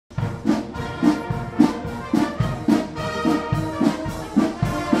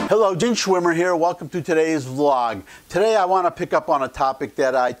Hello, Gene Schwimmer here. Welcome to today's vlog. Today I want to pick up on a topic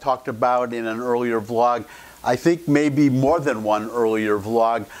that I talked about in an earlier vlog. I think maybe more than one earlier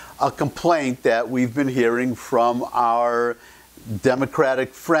vlog. A complaint that we've been hearing from our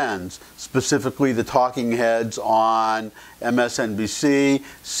Democratic friends, specifically the talking heads on MSNBC,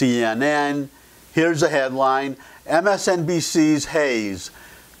 CNN. Here's a headline: MSNBC's Hayes.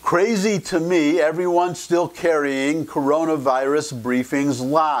 Crazy to me, everyone's still carrying coronavirus briefings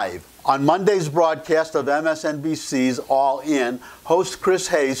live. On Monday's broadcast of MSNBC's All In, host Chris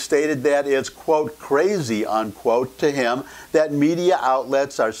Hayes stated that it's, quote, crazy, unquote, to him that media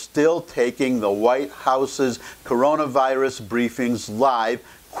outlets are still taking the White House's coronavirus briefings live,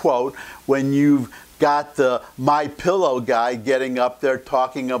 quote, when you've got the My Pillow guy getting up there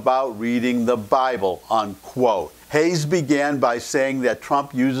talking about reading the Bible, unquote. Hayes began by saying that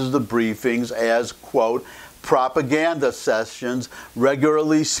Trump uses the briefings as, quote, propaganda sessions,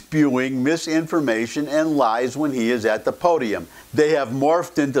 regularly spewing misinformation and lies when he is at the podium. They have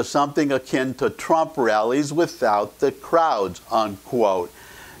morphed into something akin to Trump rallies without the crowds, unquote.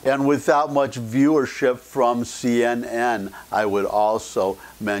 And without much viewership from CNN, I would also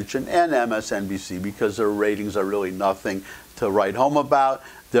mention, and MSNBC, because their ratings are really nothing to write home about.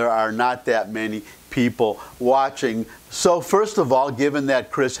 There are not that many people watching. So first of all, given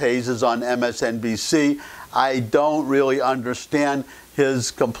that Chris Hayes is on MSNBC, I don't really understand his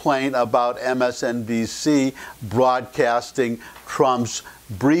complaint about MSNBC broadcasting Trump's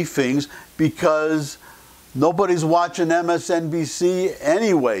briefings, because nobody's watching MSNBC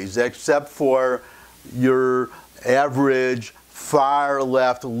anyways, except for your average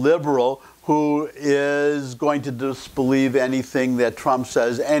far-left liberal who is going to disbelieve anything that Trump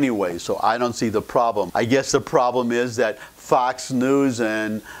says anyway. So I don't see the problem. I guess the problem is that Fox News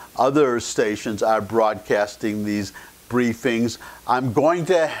and other stations are broadcasting these briefings. I'm going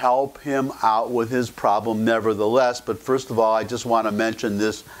to help him out with his problem nevertheless, but first of all, I just want to mention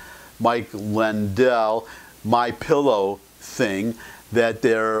this Mike Lindell, My Pillow thing that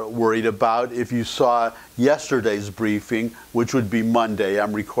they're worried about. If you saw yesterday's briefing, which would be Monday,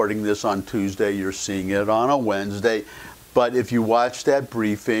 I'm recording this on Tuesday, you're seeing it on a Wednesday, but if you watched that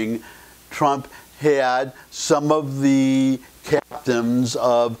briefing, Trump had some of the captains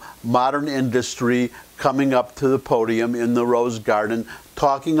of modern industry coming up to the podium in the Rose Garden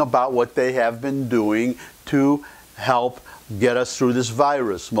talking about what they have been doing to help get us through this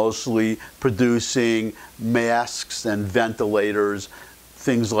virus, mostly producing masks and ventilators,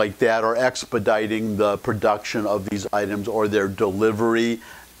 things like that, or expediting the production of these items or their delivery.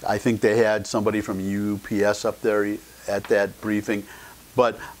 I think they had somebody from UPS up there at that briefing.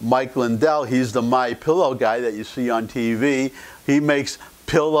 But Mike Lindell, he's the My Pillow guy that you see on TV. He makes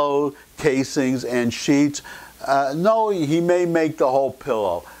pillow casings and sheets. No, he may make the whole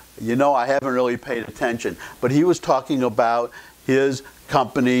pillow. You know, I haven't really paid attention. But he was talking about his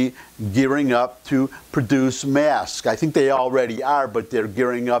company gearing up to produce masks. I think they already are, but they're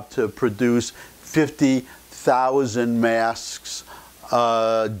gearing up to produce 50,000 masks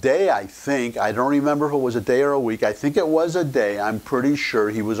a day, I think. I don't remember if it was a day or a week. I think it was a day. I'm pretty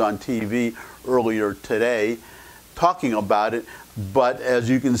sure he was on TV earlier today talking about it. But as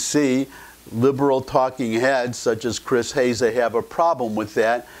you can see, liberal talking heads such as Chris Hayes, they have a problem with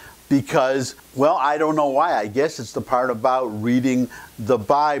that because, well, I don't know why. I guess it's the part about reading the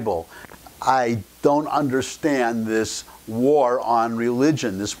Bible. I don't understand this war on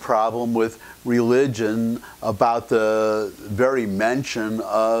religion, this problem with religion about the very mention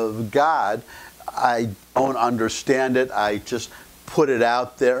of God. I don't understand it. I just put it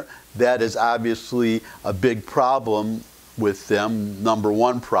out there. That is obviously a big problem with them, number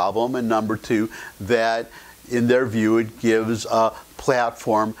one problem, and number two, that in their view it gives a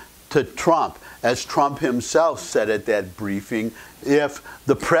platform to Trump. As Trump himself said at that briefing, if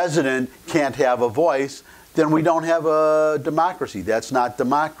the president can't have a voice, then we don't have a democracy. That's not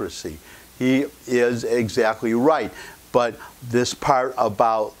democracy. He is exactly right. But this part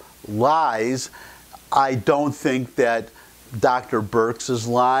about lies, I don't think that Dr. Birx is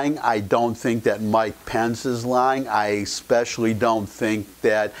lying. I don't think that Mike Pence is lying. I especially don't think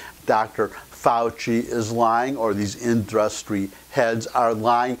that Dr. Fauci is lying or these industry heads are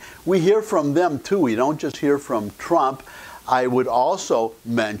lying. We hear from them too. We don't just hear from Trump. I would also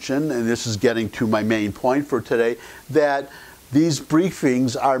mention, and this is getting to my main point for today, that these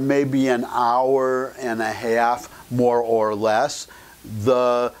briefings are maybe an hour and a half, more or less.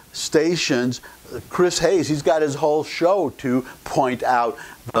 The stations, Chris Hayes, he's got his whole show to point out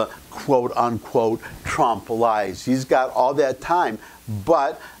the quote-unquote Trump lies. He's got all that time.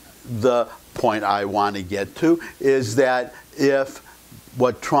 But the point I want to get to is that if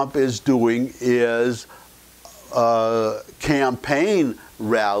what Trump is doing is a campaign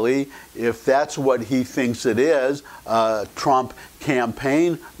rally, if that's what he thinks it is, a Trump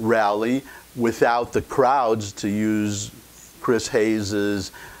campaign rally without the crowds, to use Chris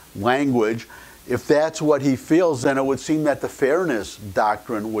Hayes's language. If that's what he feels, then it would seem that the fairness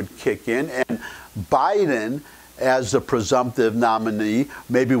doctrine would kick in, and Biden, as the presumptive nominee,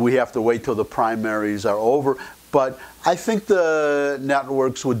 maybe we have to wait till the primaries are over, but I think the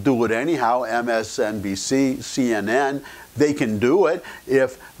networks would do it anyhow. MSNBC, CNN, they can do it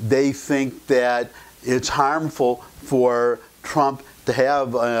if they think that it's harmful for Trump to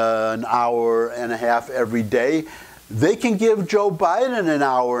have an hour and a half every day. They can give Joe Biden an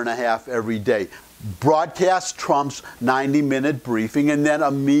hour and a half every day. Broadcast Trump's 90-minute briefing, and then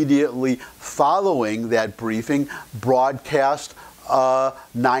immediately following that briefing, broadcast a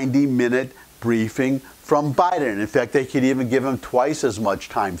 90-minute briefing from Biden. In fact, they could even give him twice as much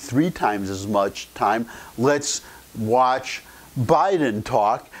time, 3 times as much time. Let's watch Biden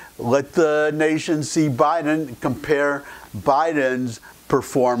talk. Let the nation see Biden, compare Biden's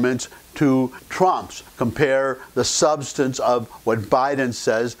performance to Trump's. Compare the substance of what Biden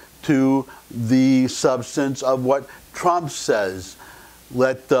says to the substance of what Trump says.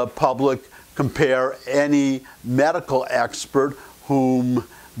 Let the public compare any medical expert whom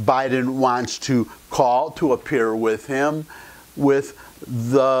Biden wants to call to appear with him with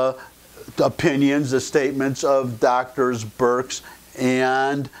the opinions, the statements of Doctors Birx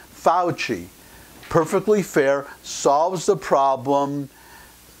and Fauci. Perfectly fair, solves the problem.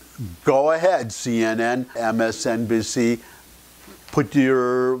 Go ahead, CNN, MSNBC, put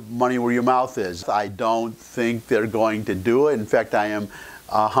your money where your mouth is. I don't think they're going to do it. In fact, I am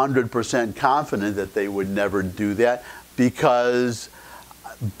 100% confident that they would never do that, because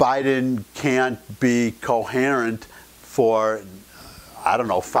Biden can't be coherent for, I don't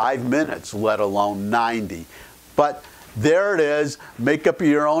know, 5 minutes, let alone 90. But there it is. Make up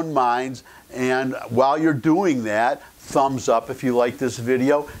your own minds. And while you're doing that, thumbs up if you like this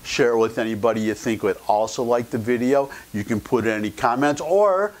video. Share it with anybody you think would also like the video. You can put any comments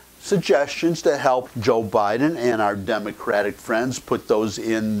or suggestions to help Joe Biden and our Democratic friends. Put those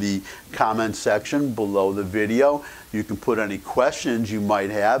in the comment section below the video. You can put any questions you might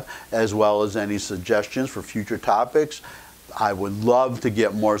have, as well as any suggestions for future topics. I would love to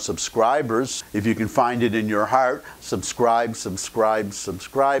get more subscribers. If you can find it in your heart, subscribe, subscribe,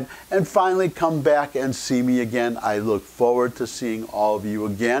 subscribe, and finally come back and see me again. I look forward to seeing all of you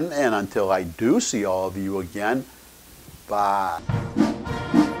again, and until I do see all of you again, bye.